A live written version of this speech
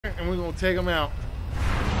we'll take them out.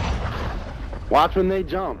 Watch when they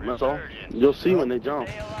jump, that's all. You'll see when they jump.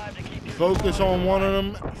 Focus on one of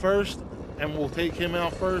them first, and we'll take him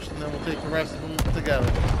out first, and then we'll take the rest of them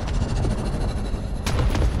together.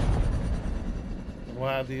 And we'll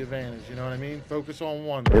have the advantage, you know what I mean? Focus on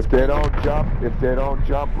one. If they don't jump,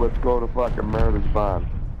 let's go to fucking Murder's Barn.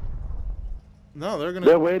 No,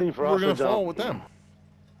 they're waiting for us to jump. We're gonna fall with them.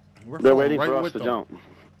 They're waiting for us to jump.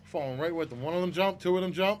 Falling right with them. One of them jump, two of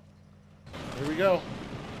them jump. Here we go.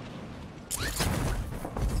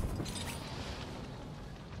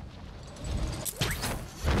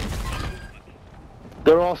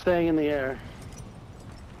 They're all staying in the air.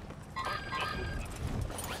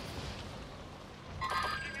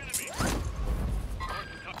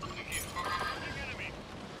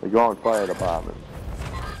 They're going fire department.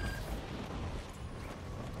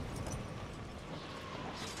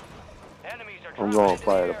 I'm going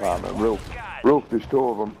fire department. Roof, there's two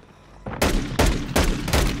of them.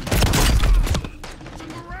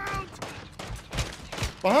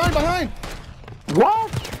 Behind!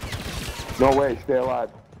 What? No way, stay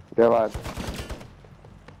alive. Stay alive.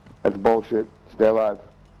 That's bullshit. Stay alive.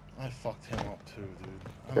 I fucked him up too, dude.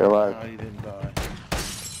 Stay alive. He didn't die.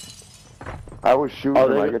 I was shooting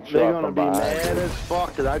him, I get shot they're gonna from be behind. mad as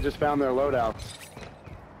fuck that I just found their loadouts.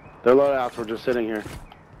 Their loadouts were just sitting here.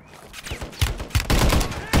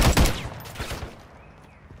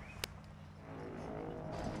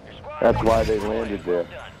 That's why they landed there.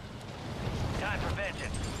 Time for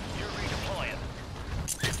vengeance. You're redeploying.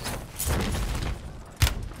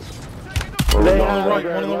 One on the have right,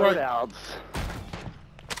 their one on the right. loadouts.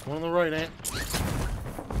 One on the right, Ant.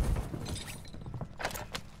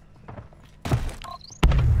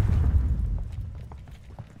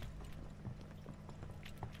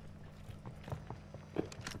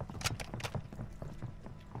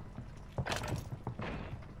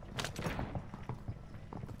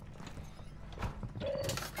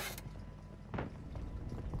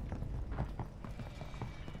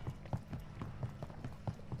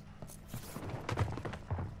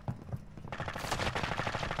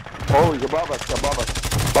 Oh, he's above us,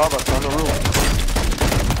 on the roof.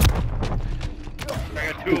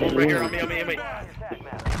 I got two of them right here on me. Go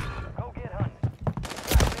get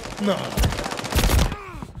hunting. No.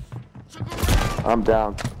 I'm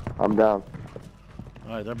down.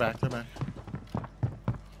 Alright, they're back.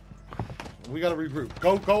 We gotta regroup.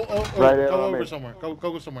 Go Right there go on over me. somewhere.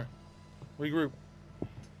 Go somewhere. Regroup.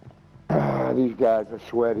 These guys are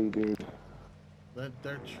sweaty, dude. They're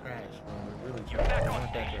trash, bro. They're really You're back trash. on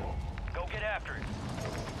station. Go get after it.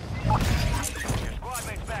 Your squad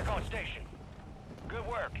mate's back on station. Good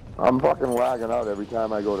work. I'm fucking lagging out every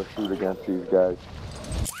time I go to shoot against these guys.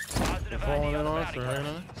 They're Positive falling ID in on the on us, bounty they're right target.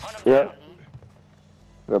 on us. Hunt 'em Yeah. down.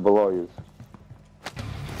 They're below you.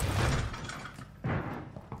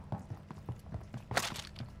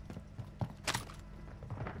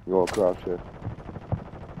 Go across here.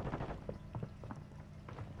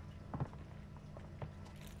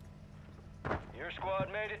 Your squad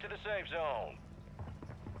made it to the safe zone.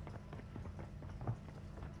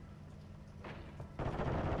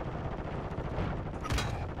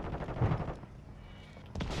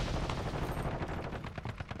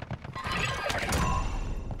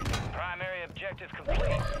 Primary objective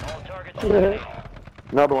complete. All targets eliminated.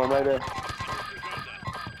 Another one right there.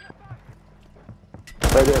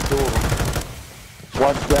 Right there, two of them.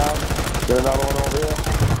 One's down. There's another one over here.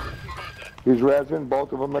 He's resin.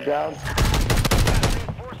 Both of them are down.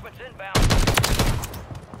 Reinforcements inbound.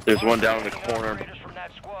 There's one down in the corner. Operators from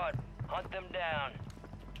that squad. Hunt them down.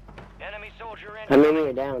 Enemy soldier in. How many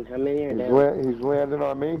are down? How many are down? He's landing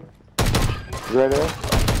on me. He's right there.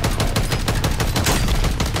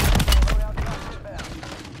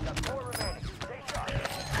 Got 4 remaining. Stay sharp.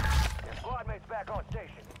 Your squad mate's back on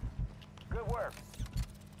station. Good work.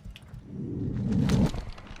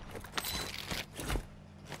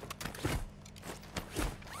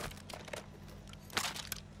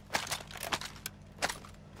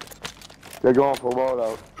 They're going for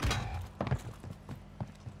loadout.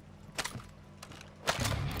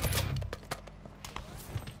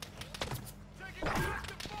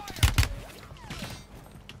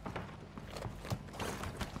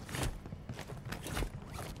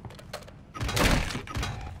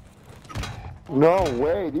 No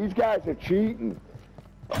way, these guys are cheating.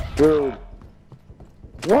 Dude.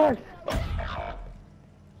 What?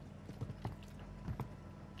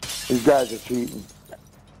 These guys are cheating.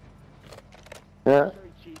 Yeah.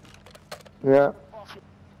 Yeah.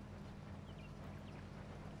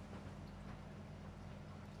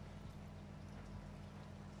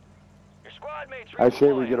 Your squad mates I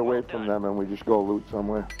say we redeploying. get away Well from done. them and we just go loot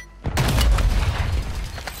somewhere.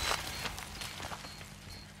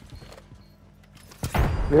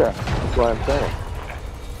 Yeah, that's what I'm saying.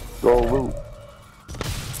 Go loot.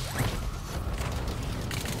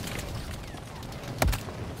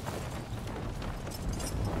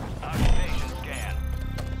 Occupation scan.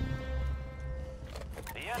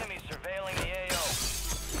 The enemy's surveilling the AO.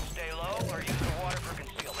 Stay low or use the water for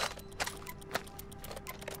concealment.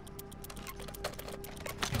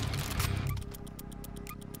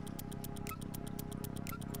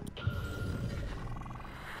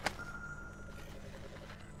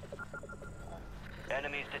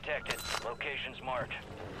 Enemies detected. Locations marked.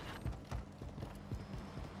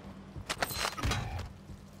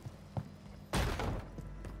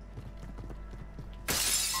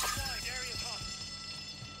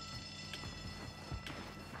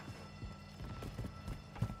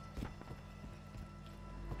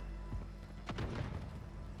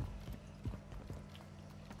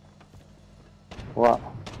 Wow.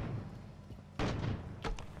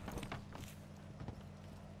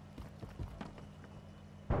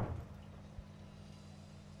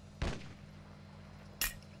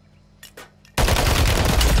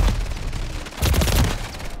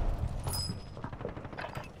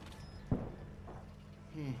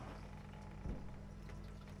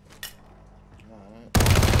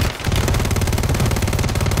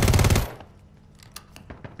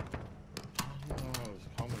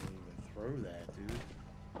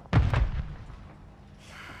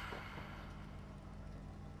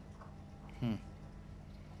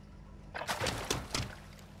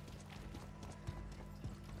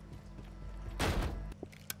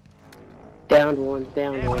 Downed one,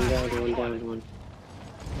 downed one, downed one, downed one.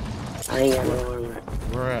 I ain't got no armor.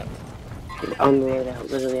 Where at? On the loadout,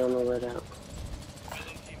 literally on the loadout.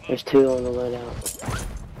 There's two on the loadout.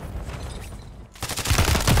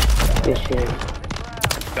 Good shit.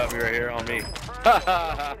 Got me right here on me.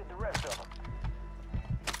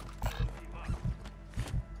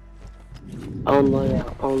 On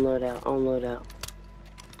loadout, on loadout, on loadout.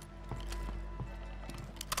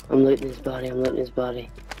 I'm looting his body, I'm looting his body.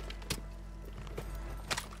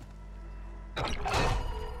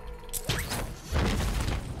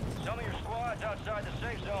 Some of your squad's outside the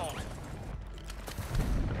safe zone.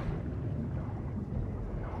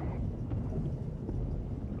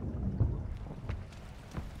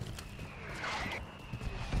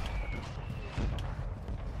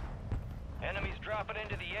 Enemies dropping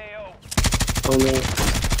into the AO. On me.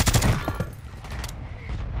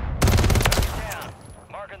 Down.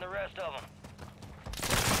 Marking the rest of them.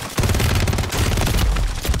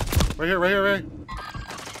 Right here, right here, right.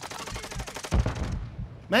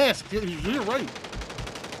 Mask, you're right.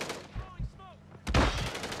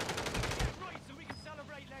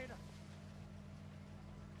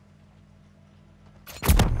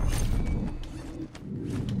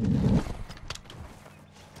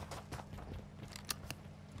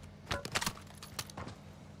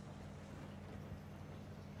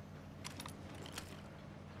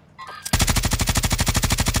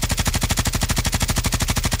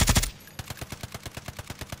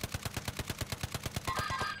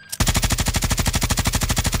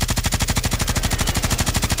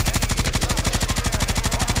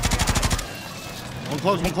 One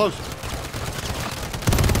close, one close.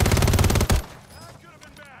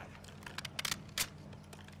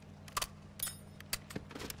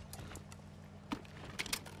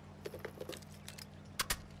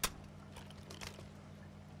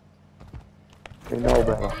 They know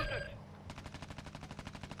better.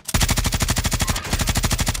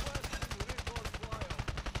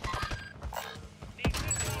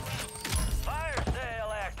 Fire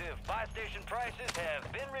sale active. Buy station prices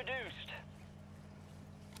have been reduced.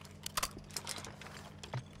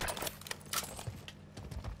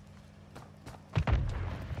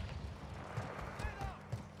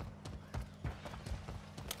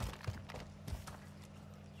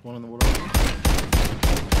 One in the water.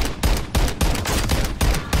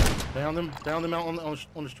 Down them out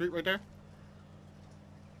on the street right there.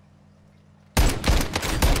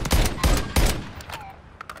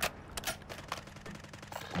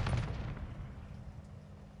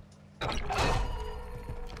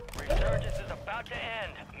 Resurgence is about to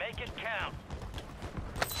end. Make it count.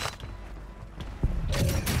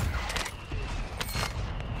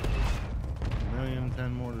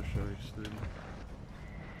 $1,010,000 more to show you, student.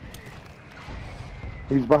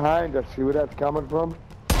 He's behind us. See where that's coming from?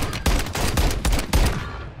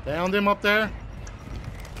 Downed him up there.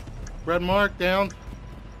 Red mark, down.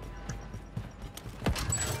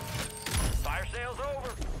 Fire sale's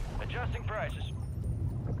over. Adjusting prices.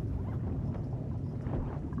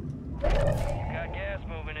 You got gas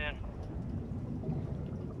moving in.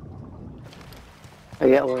 I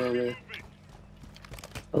got one on me.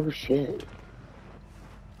 Oh shit.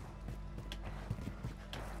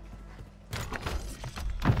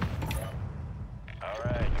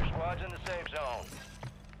 Alright, your squad's in the safe zone.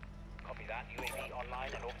 Copy that. UAV online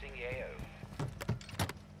and orbiting the AO.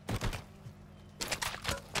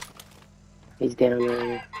 He's down right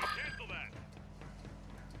here.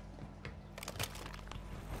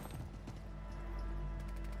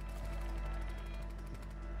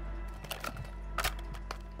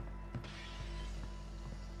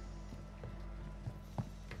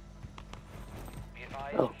 Be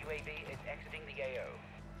advised, Oh. UAV is exiting the AO.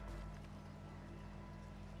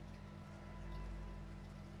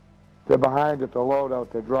 They're behind at the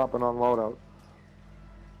loadout. They're dropping on loadout.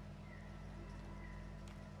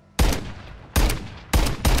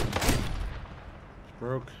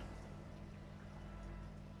 Broke.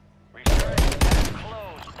 Research is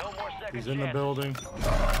closed. No more second He's in the chances. building.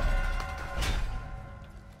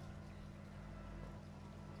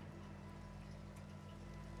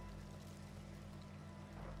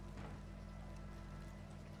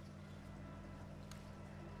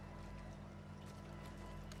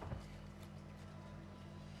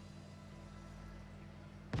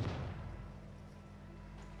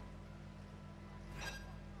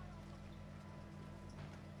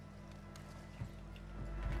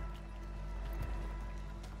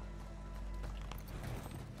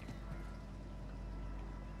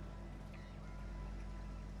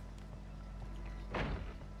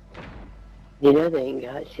 You know they ain't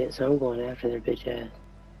got shit, so I'm going after their bitch ass.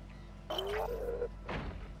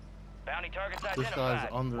 Bounty targets This identified.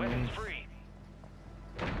 guy's underneath. Weapons free.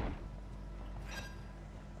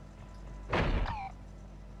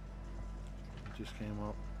 Just came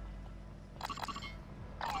up.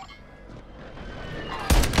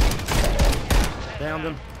 Downed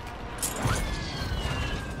him.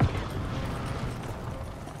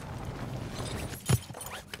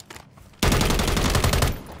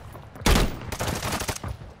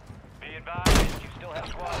 Be advised, you still have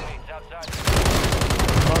squad mates outside.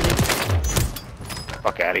 Money.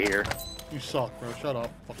 Fuck out of here. You suck, bro. Shut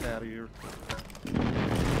up. Fuck out of here.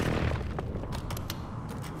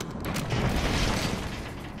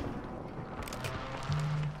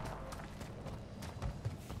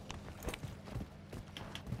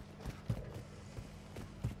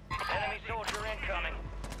 Enemy soldier incoming.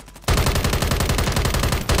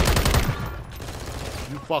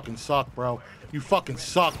 You fucking suck, bro. You fucking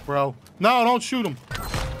suck, bro. No, don't shoot him.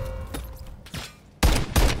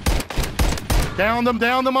 Downed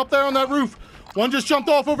them up there on that roof. One just jumped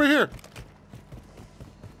off over here.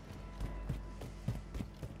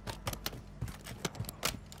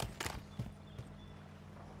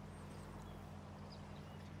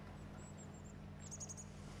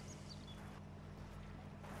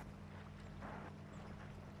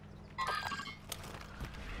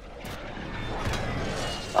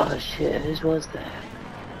 Oh shit, whose was that?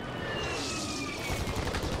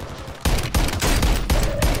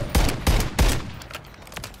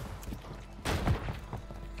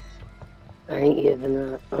 I ain't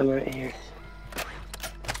giving up. I'm right here.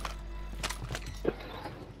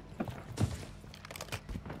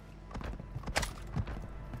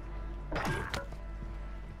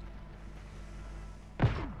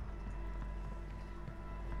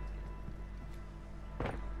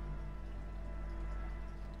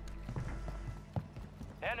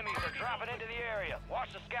 Enemies are dropping into the area. Watch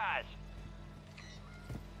the skies.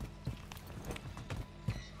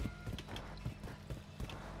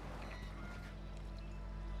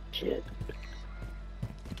 Shit.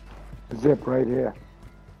 Zip right here.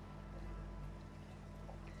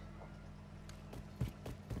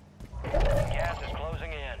 Gas is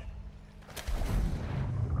closing in.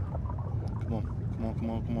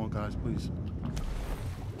 Come on, guys, please.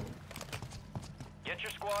 Get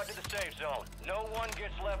your squad to the safe zone. No one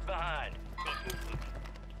gets left behind.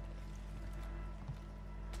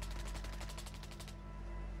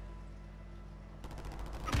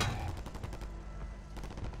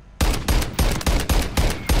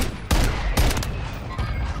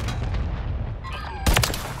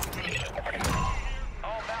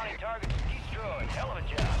 All bounty targets destroyed. Hell of a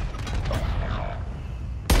job.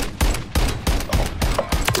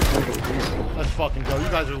 Let's fucking go. You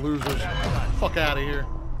guys are losers. Fuck out of here.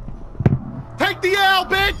 Take the L,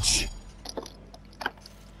 bitch!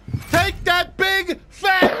 Take that big,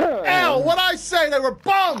 fat L! What'd I say? They were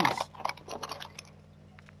bums!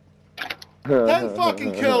 10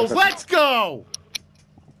 fucking kills. Let's go!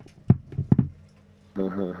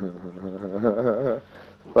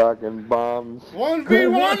 Fucking bombs.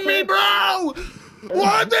 1v1 me, bro!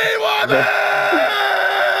 1v1 me!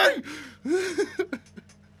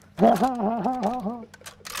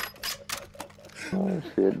 Oh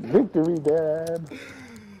shit. Victory, Dad.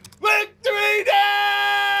 Victory Day!